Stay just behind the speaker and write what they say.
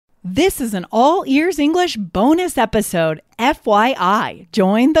This is an All Ears English bonus episode. FYI,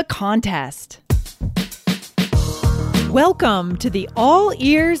 join the contest. Welcome to the All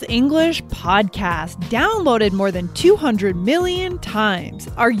Ears English podcast, downloaded more than 200 million times.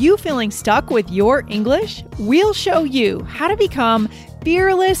 Are you feeling stuck with your English? We'll show you how to become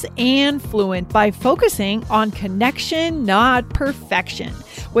fearless and fluent by focusing on connection, not perfection,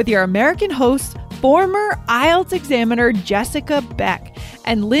 with your American hosts, former IELTS examiner Jessica Beck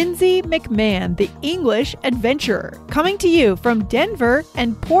and Lindsay McMahon, the English adventurer, coming to you from Denver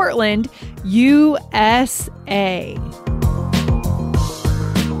and Portland, USA.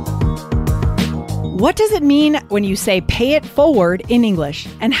 What does it mean when you say pay it forward in English?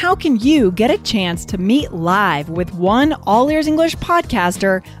 And how can you get a chance to meet live with one All Ears English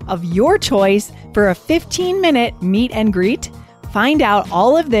podcaster of your choice for a 15-minute meet and greet? Find out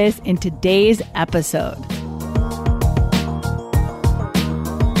all of this in today's episode.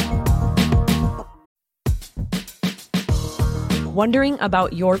 Wondering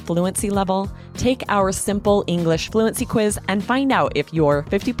about your fluency level? Take our simple English fluency quiz and find out if you're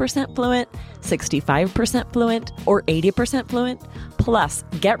 50% fluent, 65% fluent, or 80% fluent. Plus,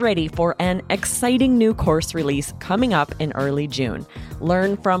 get ready for an exciting new course release coming up in early June.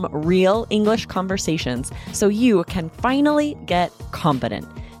 Learn from real English conversations so you can finally get competent.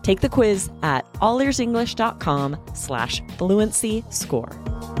 Take the quiz at allearsenglish.com/fluency score.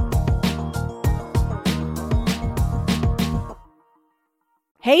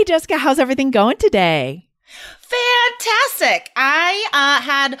 Hey, Jessica, how's everything going today? Fantastic. I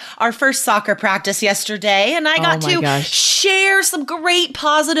had our first soccer practice yesterday, and I got to share some great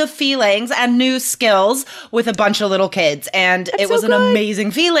positive feelings and new skills with a bunch of little kids, and it was an amazing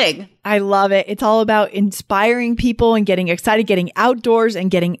feeling. I love it. It's all about inspiring people and getting excited, getting outdoors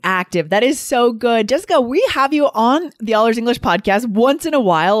and getting active. That is so good. Jessica, we have you on the All Ears English podcast once in a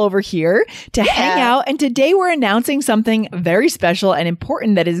while over here to hang out. And today we're announcing something very special and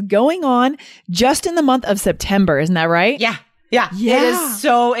important that is going on just in the month of September. Isn't that right? Yeah. It is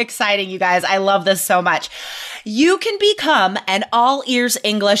so exciting, you guys. I love this so much. You can become an All Ears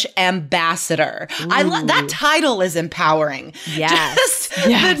English ambassador. That title is empowering. Yes.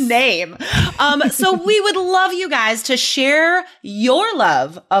 The name. So we would love you guys to share your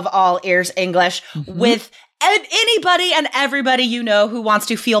love of All Ears English with anybody and everybody you know who wants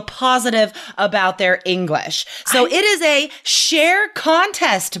to feel positive about their English. So it is a share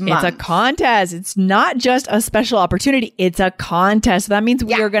contest month. It's a contest. It's not just a special opportunity. It's a contest. That means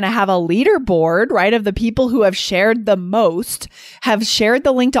we are going to have a leaderboard, right, of the people who have shared the most, have shared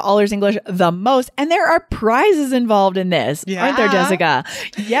the link to All Ears English the most. And there are prizes involved in this, aren't there, Jessica?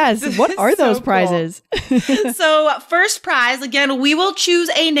 Yes. What are those prizes? So first prize, again, we will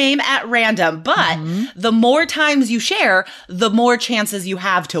choose a name at random, but the more times you share, the more chances you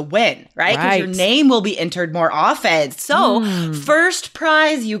have to win, right? Because your name will be entered more often. So first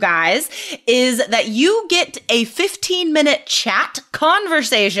prize, you guys, is that you get a 15-minute chat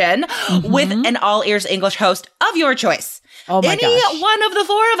conversation with an All Ears English host of your choice. Oh my gosh. One of the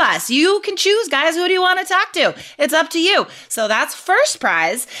four of us. You can choose, guys. Who do you want to talk to? It's up to you. So that's first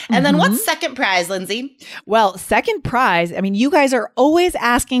prize. And then what's second prize, Lindsay? Well, second prize, I mean, you guys are always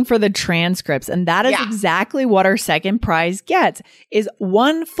asking for the transcripts, and that is exactly what our second prize gets, is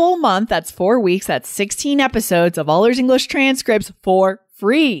one full month, that's 4 weeks, that's 16 episodes of All Ears English transcripts for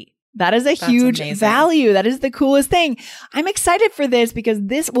free. That is a huge value. That is the coolest thing. I'm excited for this because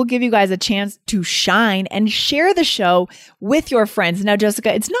this will give you guys a chance to shine and share the show with your friends. Now,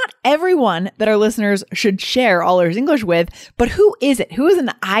 Jessica, it's not everyone that our listeners should share All Ears English with, but who is it? Who is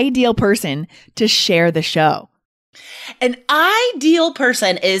an ideal person to share the show? An ideal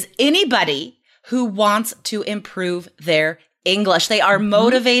person is anybody who wants to improve their English. They are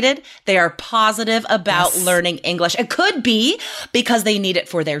motivated. They are positive about learning English. It could be because they need it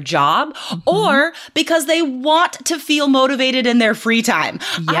for their job or because they want to feel motivated in their free time.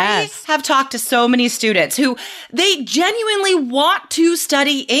 Yes. I have talked to so many students who they genuinely want to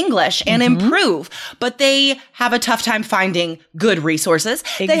study English and improve, but they have a tough time finding good resources.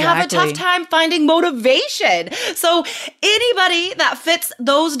 Exactly. They have a tough time finding motivation. So anybody that fits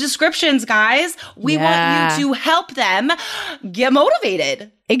those descriptions, guys, we want you to help them get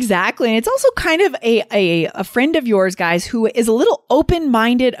motivated. Exactly. And it's also kind of a friend of yours, guys, who is a little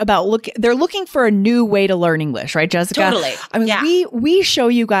open-minded about they're looking for a new way to learn English, right, Jessica? Totally. I mean, we show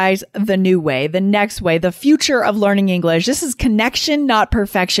you guys the new way, the next way, the future of learning English. This is connection, not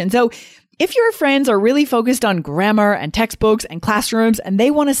perfection. So If your friends are really focused on grammar and textbooks and classrooms and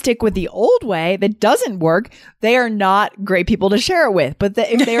they want to stick with the old way that doesn't work, they are not great people to share it with. But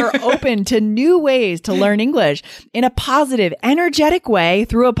if they are open to new ways to learn English in a positive, energetic way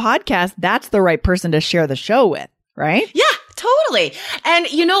through a podcast, that's the right person to share the show with, right? Yeah. Totally.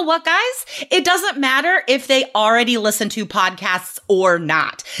 And you know what, guys? It doesn't matter if they already listen to podcasts or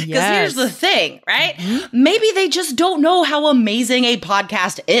not. Because here's the thing, right? Maybe they just don't know how amazing a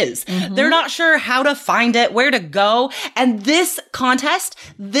podcast is. They're not sure how to find it, where to go. And this contest,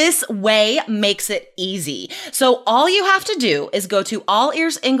 this way makes it easy. So all you have to do is go to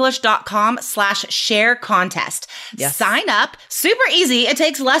allearsenglish.com/share contest. Sign up. Super easy. It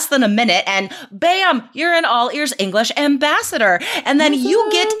takes less than a minute and bam, you're an All Ears English ambassador. And then you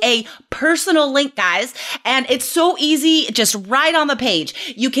get a personal link, guys. And it's so easy, just right on the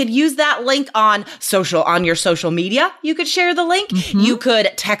page. You can use that link on your social media. You could share the link. You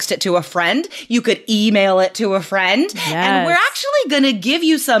could text it to a friend. You could email it to a friend. And we're actually going to give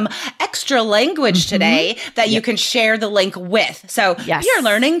you some extra language today that you can share the link with. So you're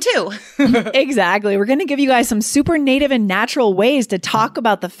learning too. Exactly. We're going to give you guys some super native and natural ways to talk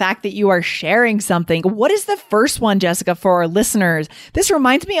about the fact that you are sharing something. What is the first one, Jessica, for our listeners? This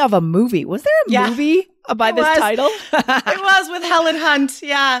reminds me of a movie. Was there a movie by this title? It was with Helen Hunt.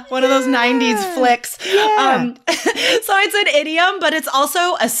 Yeah. One of those 90s flicks. So it's an idiom, but it's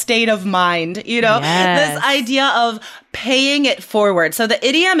also a state of mind, you know, this idea of paying it forward. So the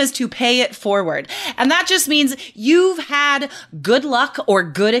idiom is to pay it forward. And that just means you've had good luck or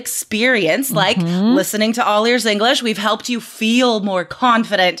good experience, like listening to All Ears English. We've helped you feel more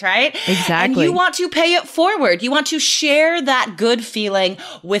confident, right? Exactly. And you want to pay it forward. You want to share that good feeling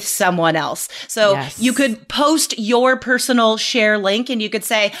with someone else. So you could post your personal share link and you could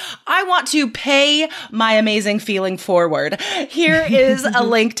say, I want to pay my amazing feeling forward. Here is a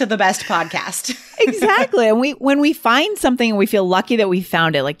link to the best podcast. Exactly. And when we find something and we feel lucky that we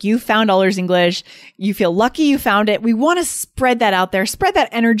found it, like you found All Ears English, you feel lucky you found it. We want to spread that out there, spread that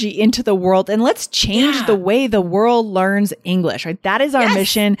energy into the world, and let's change the way the world learns English, right? That is our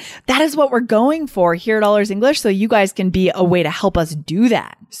mission. That is what we're going for here at All Ears English. So you guys can be a way to help us do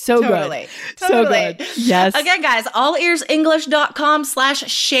that. So good. So good. Yes. Again, guys,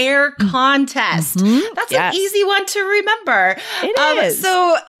 allearsenglish.com/share contest. That's an easy one to remember. It is.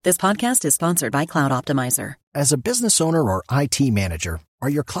 So this podcast is sponsored by Cloud Optimizer. As a business owner or IT manager, are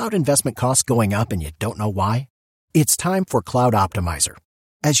your cloud investment costs going up and you don't know why? It's time for Cloud Optimizer.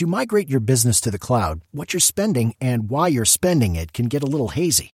 As you migrate your business to the cloud, what you're spending and why you're spending it can get a little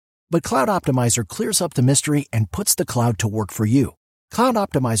hazy. But Cloud Optimizer clears up the mystery and puts the cloud to work for you. Cloud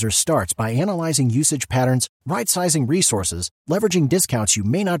Optimizer starts by analyzing usage patterns, right-sizing resources, leveraging discounts you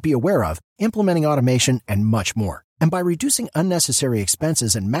may not be aware of, implementing automation, and much more. And by reducing unnecessary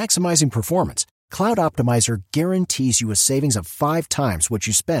expenses and maximizing performance, Cloud Optimizer guarantees you a savings of 5 times what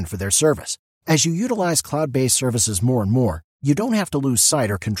you spend for their service. As you utilize cloud-based services more and more, you don't have to lose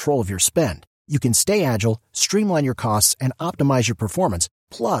sight or control of your spend. You can stay agile, streamline your costs, and optimize your performance,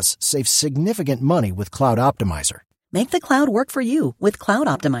 plus save significant money with Cloud Optimizer. Make the cloud work for you with Cloud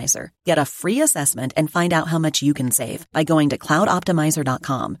Optimizer. Get a free assessment and find out how much you can save by going to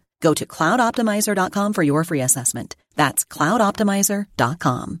cloudoptimizer.com. Go to cloudoptimizer.com for your free assessment. That's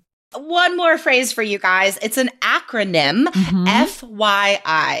cloudoptimizer.com. One more phrase for you guys. It's an acronym,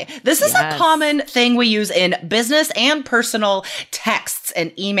 FYI. This is a common thing we use in business and personal texts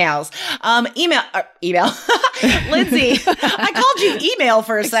and emails. Email. Lindsay, I called you email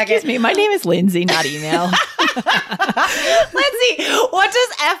for a second. Excuse me, my name is Lindsay, not email. Lindsay, what does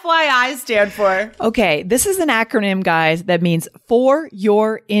FYI stand for? Okay, this is an acronym, guys, that means for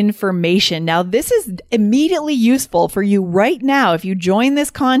your information. Now, this is immediately useful for you right now. If you join this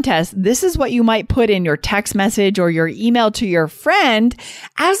contest, this is what you might put in your text message or your email to your friend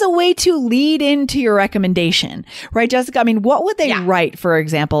as a way to lead into your recommendation. Right, Jessica? I mean, what would they write, for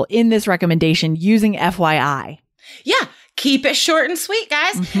example, in this recommendation using FYI? Yeah. Keep it short and sweet,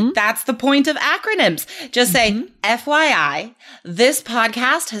 guys. That's the point of acronyms. Just say, FYI, this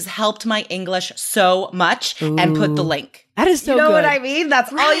podcast has helped my English so much, and put the link. That is so good. You know what I mean?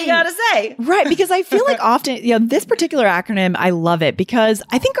 That's all you got to say. Right. Because I feel like often, this particular acronym, I love it because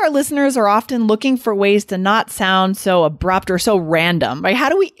I think our listeners are often looking for ways to not sound so abrupt or so random, right? How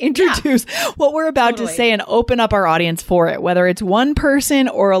do we introduce what we're about to say and open up our audience for it? Whether it's one person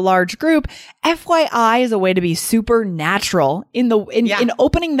or a large group, FYI is a way to be super natural in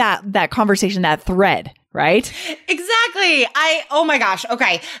opening that conversation, that thread. Right? Exactly. Oh my gosh.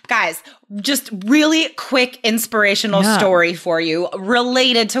 Okay, guys, just really quick inspirational story for you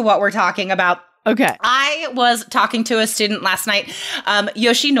related to what we're talking about. Okay. I was talking to a student last night,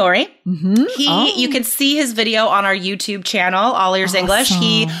 Yoshinori. Mm-hmm. You can see his video on our YouTube channel, All Ears English.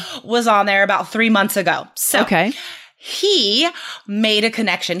 He was on there about 3 months ago. So he made a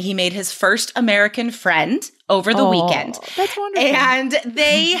connection. He made his first American friend over the weekend. That's wonderful. And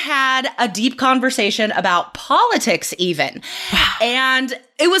they had a deep conversation about politics even. Wow. And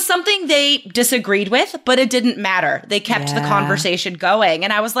it was something they disagreed with, but it didn't matter. They kept the conversation going.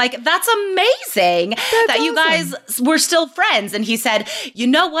 And I was like, that's amazing that you guys were still friends. And he said, you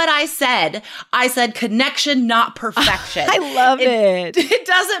know what I said? I said connection, not perfection. I love it. It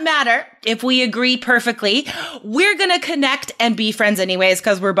doesn't matter if we agree perfectly. We're going to connect and be friends anyways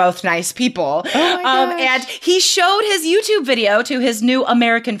because we're both nice people. And he showed his YouTube video to his new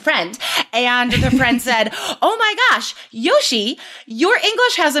American friend. And the friend said, oh my gosh, Yoshi, your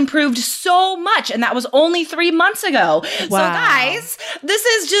English has improved so much. And that was only 3 months ago. Wow. So guys, this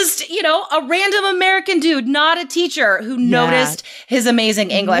is just, a random American dude, not a teacher, who noticed his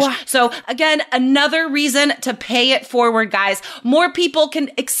amazing English. Wow. So again, another reason to pay it forward, guys. More people can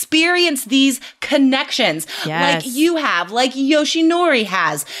experience these connections like you have, like Yoshinori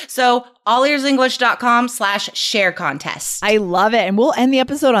has. So allearsenglish.com/share contest. I love it. And we'll end the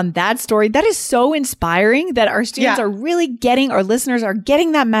episode on that story. That is so inspiring that our students are really our listeners are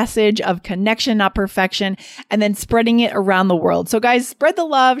getting that message of connection, not perfection, and then spreading it around the world. So guys, spread the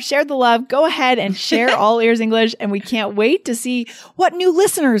love, share the love, go ahead and share All Ears English. And we can't wait to see what new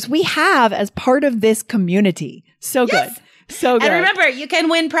listeners we have as part of this community. So good. So good. And remember, you can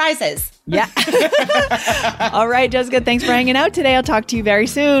win prizes. Yeah. All right, Jessica, thanks for hanging out today. I'll talk to you very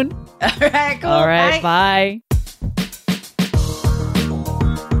soon. All right, cool. All right, bye.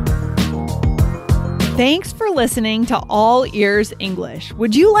 Thanks for listening to All Ears English.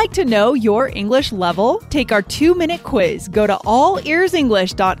 Would you like to know your English level? Take our 2-minute quiz. Go to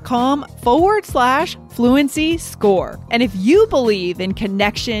allearsenglish.com/fluency score. And if you believe in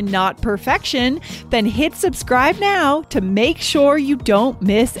connection, not perfection, then hit subscribe now to make sure you don't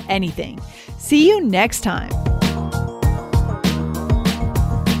miss anything. See you next time.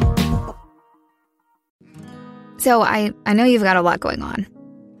 So I know you've got a lot going on,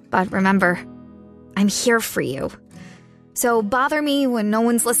 but remember, I'm here for you. So bother me when no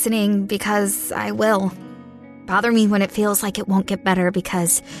one's listening, because I will. Bother me when it feels like it won't get better,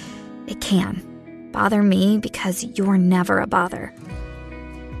 because it can. Bother me because you're never a bother.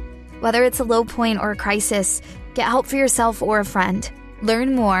 Whether it's a low point or a crisis, get help for yourself or a friend.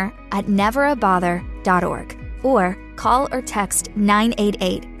 Learn more at neverabother.org or call or text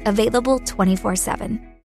 988, available 24/7.